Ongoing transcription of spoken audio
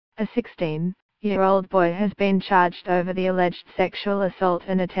A 16-year-old boy has been charged over the alleged sexual assault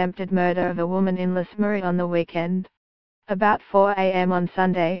and attempted murder of a woman in Les Murray on the weekend. About 4 a.m. on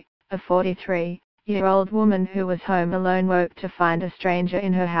Sunday, a 43-year-old woman who was home alone woke to find a stranger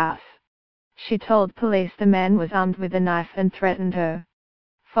in her house. She told police the man was armed with a knife and threatened her.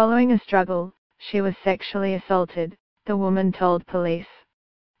 Following a struggle, she was sexually assaulted, the woman told police.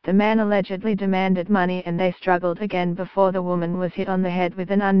 The man allegedly demanded money and they struggled again before the woman was hit on the head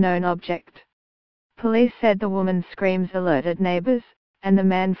with an unknown object. Police said the woman's screams alerted neighbors, and the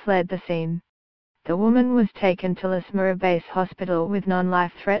man fled the scene. The woman was taken to Les Murray Base Hospital with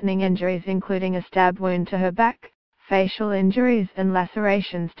non-life-threatening injuries including a stab wound to her back, facial injuries and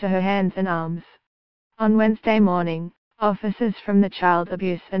lacerations to her hands and arms. On Wednesday morning, officers from the Child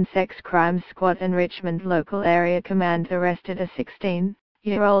Abuse and Sex Crimes Squad and Richmond Local Area Command arrested a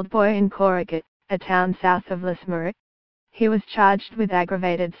 16-year-old boy in Corrigan, a town south of Les Murray. He was charged with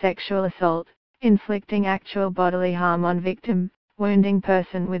aggravated sexual assault, inflicting actual bodily harm on victim, wounding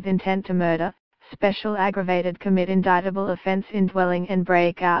person with intent to murder, special aggravated commit indictable offence indwelling and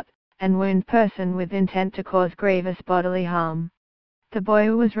breakout, and wound person with intent to cause grievous bodily harm. The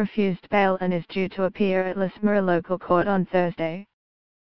boy was refused bail and is due to appear at Les Murray Local Court on Thursday.